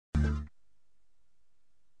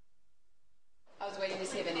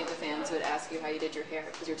ask you how you did your hair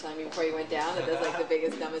because you were telling me before you went down that that's like the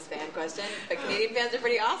biggest, dumbest fan question. But Canadian fans are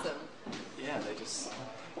pretty awesome. Yeah, they just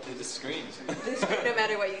screamed. They screamed no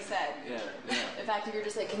matter what you said. Yeah. In fact, if you were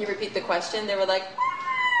just like, can you repeat the question? They were like,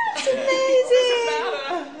 that's amazing.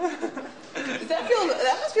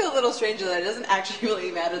 That must feel a little strange that it doesn't actually really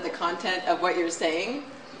matter the content of what you're saying.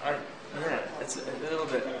 Yeah, it's a little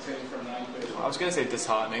bit. I was going to say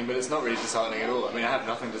disheartening, but it's not really disheartening at all. I mean, I have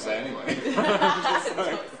nothing to say anyway. Don't say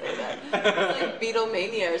that. It's like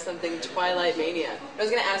Beatlemania or something, Twilight Mania. I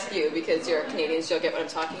was going to ask you, because you're Canadians, you'll get what I'm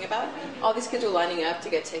talking about. All these kids were lining up to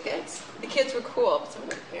get tickets. The kids were cool, but some of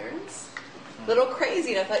their parents, a little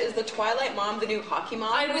crazy. And I thought, is the Twilight mom the new hockey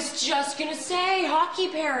mom? I was just going to say, hockey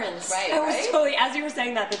parents. Right, I was totally, as you were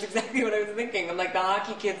saying that, that's exactly what I was thinking. I'm like, the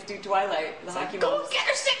hockey kids do Twilight. The hockey moms. Go get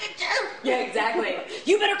a signature! Yeah, exactly.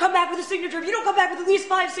 You better come back with a signature. If you don't come back with at least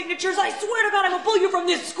 5 signatures, I swear to God, I will pull you from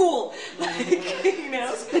this school. Like, you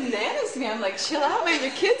know? It's bananas to me. I'm like, chill out, man.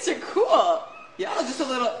 Your kids are cool. Y'all just a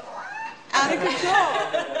little out of control.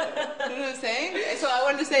 You know what I'm saying? So I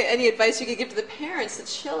wanted to say, any advice you could give to the parents to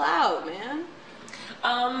chill out, man?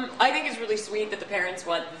 I think it's really sweet that the parents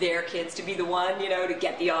want their kids to be the one, you know, to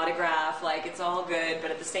get the autograph. Like, it's all good, but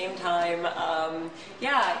at the same time,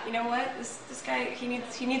 yeah, you know what? This guy,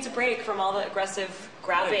 he needs a break from all the aggressive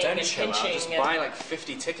grabbing and pinching. Just buy like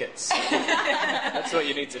 50 tickets. That's what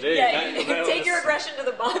you need to do. Yeah, take your aggression to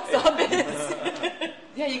the box office.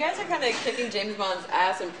 Yeah, you guys are kind of kicking James Bond's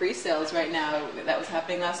ass in pre-sales right now. That was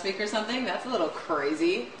happening last week or something. That's a little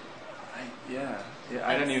crazy. Yeah,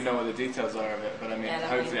 I don't even know what the details are of it, but I mean,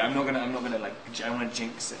 hopefully, I'm not gonna like, I want to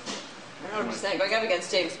jinx it. I'm just saying, going up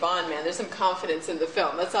against James Bond, man, there's some confidence in the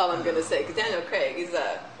film. That's all I'm gonna say. Because Daniel Craig,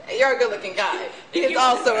 you're a good-looking guy. He is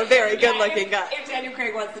also a very good-looking guy. If Daniel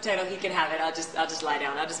Craig wants the title, he can have it. I'll just lie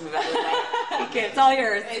down. I'll just move out of the way. It's all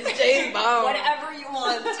yours. It's James Bond. Whatever you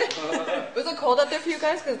want. Was it cold out there for you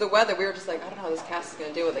guys? Because the weather, we were just like, I don't know how this cast is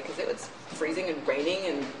gonna deal with it. Because it was freezing and raining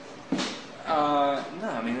and. No,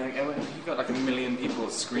 I mean, like, you've got like a million people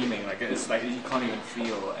screaming, like, it's like, you can't even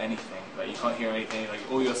feel anything, like, you can't hear anything, like,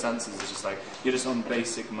 all your senses is just like, you're just on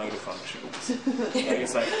basic motor functions. Like,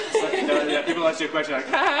 it's like you know, yeah, people ask you a question like,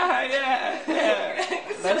 yeah,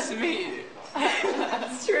 nice to meet you.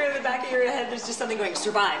 It's true, in the back of your head, there's just something going,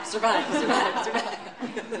 survive.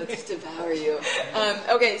 Let's devour you.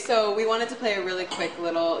 Okay, so we wanted to play a really quick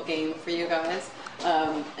little game for you guys.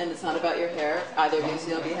 And it's not about your hair. Either of you, so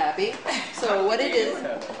you'll be happy. So what it is...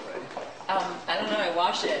 I don't know, I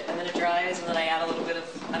wash it, and then it dries, and then I add a little bit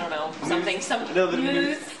of, I don't know, something,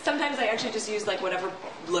 mousse. Sometimes I actually just use, like, whatever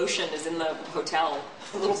lotion is in the hotel,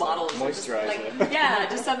 a little bottle. Moisturizer. Like, yeah,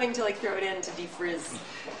 just something to, like, throw it in to defrizz.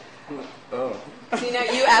 Oh. See, now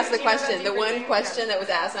you asked the question. The one question that was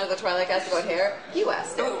asked out of the Twilight cast about hair, you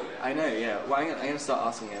asked it. Oh, I know, yeah. Well, I'm going to start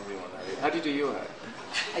asking everyone that. How do you do your hair?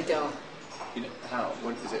 I don't. You know, how?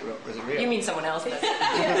 What, is it real? You mean someone else does?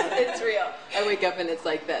 Yes, it's real. I wake up and it's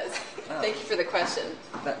like this. Oh. Thank you for the question.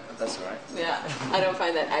 That's all right. Yeah, I don't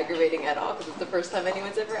find that aggravating at all because it's the first time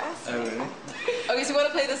anyone's ever asked. Oh, really? Okay, so we want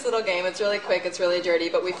to play this little game. It's really quick, it's really dirty,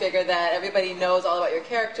 but we figure that everybody knows all about your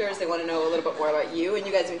characters. They want to know a little bit more about you, and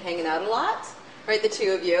you guys have been hanging out a lot, right, the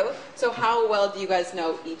two of you. So how well do you guys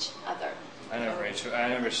know each other? I know Rachel. I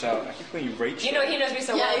know Rachelle. I keep calling you Rachel. You know, he knows me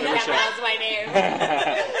so well. He can't pronounce my name.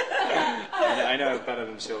 I know better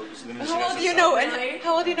than she'll. How well do you know?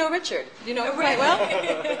 How well do you know Richard? Do you know him quite well?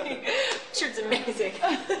 Richard's amazing.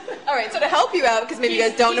 All right. So to help you out, because maybe you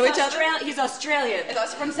guys don't know each other. He's Australian. He's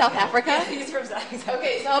also from South Africa. Yeah, he's from South Africa.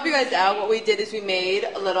 Okay. So to help you guys out, what we did is we made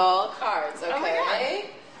little cards. Okay. Oh my God.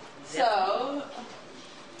 So.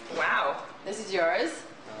 Wow. This is yours.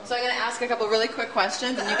 So I'm going to ask a couple really quick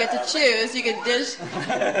questions, and you get to choose. You can dish. Which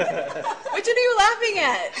one are you laughing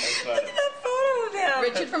at? Look at that photo of him.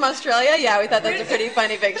 Richard from Australia? Yeah, we thought that was a pretty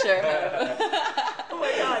funny picture. Oh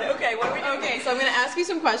my God. Okay, what are we doing? Okay, so I'm going to ask you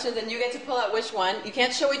some questions, and you get to pull out which one. You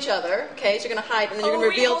can't show each other, okay? So you're going to hide, and then you're going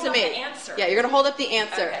to reveal to me. The answer. Yeah, you're going to hold up the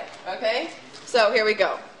answer. Okay? So here we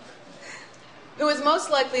go. Who is most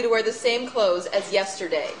likely to wear the same clothes as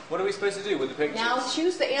yesterday? What are we supposed to do with the pictures? Now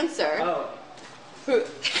choose the answer. Oh.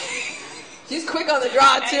 She's quick on the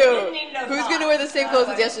draw, too. Who's going to wear the same clothes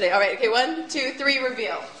as yesterday? All right, okay, 1, 2, 3,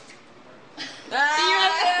 reveal.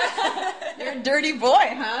 You're a dirty boy,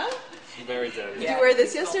 huh? Very dirty. Did you wear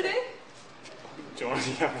this yesterday? Yeah,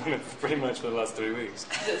 I've worn it pretty much for the last 3 weeks.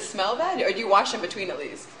 Does it smell bad, or do you wash in between at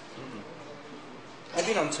least? I've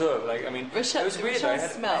been on tour, but like, I mean, Rachelle, it was weird. I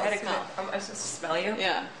had smell. I'm supposed to smell you?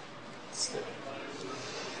 Yeah. See?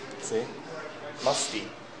 Musty.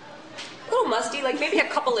 little musty, like maybe a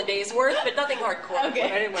couple of days worth, but nothing hardcore.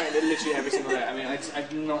 Okay. I didn't wear it literally every single day. I mean,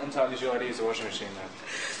 I'm not entirely sure I'd use a washing machine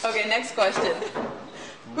though. Okay, next question.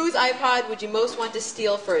 Whose iPod would you most want to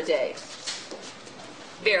steal for a day?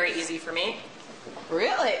 Very easy for me.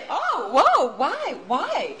 Really? Oh, whoa! Why?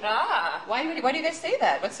 Why? Ah. Why do you guys say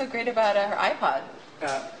that? What's so great about her iPod?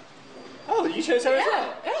 Oh, you chose her as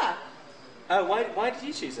well? Yeah. Why did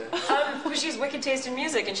you choose her? Because she has wicked taste in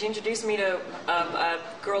music, and she introduced me to a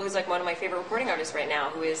girl who's like one of my favorite recording artists right now,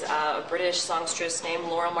 who is a British songstress named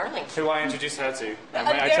Laura Marling. Who I introduced her to.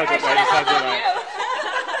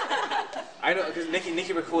 I know, because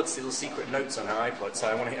Nikki records little secret notes on her iPod, so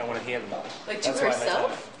I want to hear them. Like to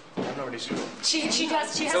herself? I'm not really sure. She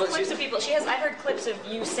has clips of people. I heard clips of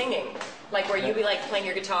you singing, like where you be like playing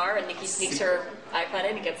your guitar, and Nikki sneaks her iPod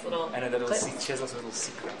in and gets little. I know that clips. she has lots of little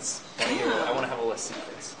secrets. I want to have all her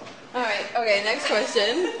secrets. All right. Okay. Next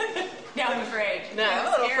question. Now I'm afraid. No, I'm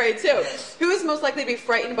a little afraid too. Who is most likely to be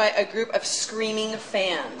frightened by a group of screaming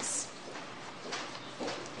fans?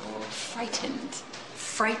 Frightened.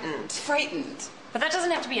 Frightened. But that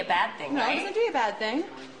doesn't have to be a bad thing, No, right? it doesn't be a bad thing.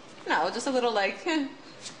 No, just a little like.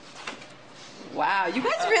 Wow, you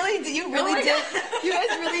guys really did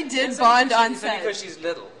bond on It's only set. because she's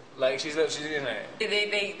little. Like she's little. She's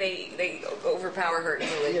They overpower her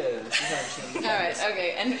easily. All right,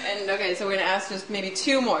 okay, and okay, so we're gonna ask just maybe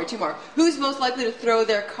two more. Who's most likely to throw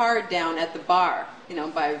their card down at the bar? You know,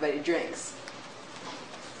 buy everybody drinks.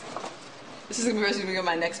 This is gonna be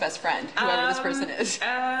my next best friend, whoever this person is.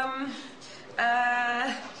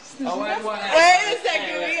 Wait a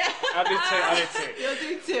second. I'll do two. You'll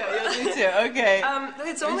do two. Okay.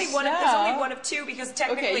 It's only one. There's only one of two because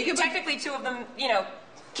technically two of them,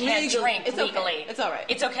 can't drink legally. Okay. It's all right.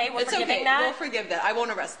 It's okay. We're It's forgiving okay. that. We'll forgive that. I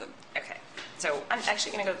won't arrest them. Okay. So I'm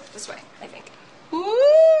actually gonna go this way. I think. Ooh.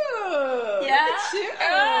 Yeah. Look at you.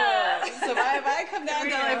 So if I come down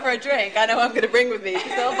to LA for a drink, I know who I'm going to bring with me because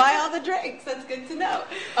they'll buy all the drinks. That's good to know.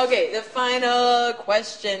 Okay, the final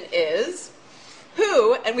question is,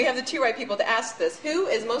 who, and we have the two right people to ask this, who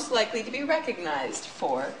is most likely to be recognized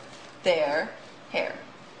for their hair?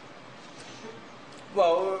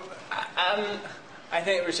 Well, I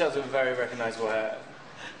think Rachelle's a very recognizable hair.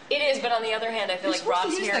 It is, but on the other hand, I feel like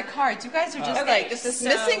Rob's use hair. the cards. You guys are just just so-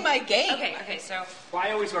 dismissing my game. Okay, so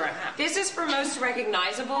Why always wear a hat? this is for most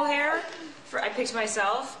recognizable hair. I picked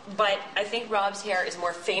myself, but I think Rob's hair is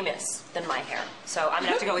more famous than my hair. So I'm gonna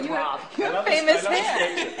have to go with Rob. You have famous I love hair.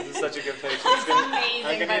 this picture. This is such a good picture. It's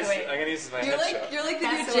amazing, by the way. I'm gonna use this as my You're headshot. like the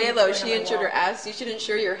That's new the one J-Lo. you She put on insured the her ass. You should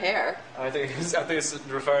insure your hair. I think it's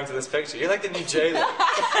referring to this picture. You're like the new J-Lo.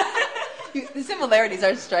 The similarities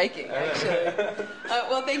are striking, actually.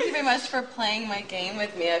 Well, thank you very much for playing my game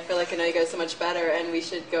with me. I feel like I know you guys so much better, and we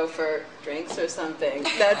should go for drinks or something.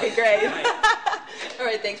 That'd be great. All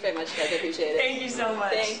right, thanks very much, guys. I appreciate it. Thank you so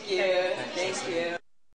much. Thank you. Thank you.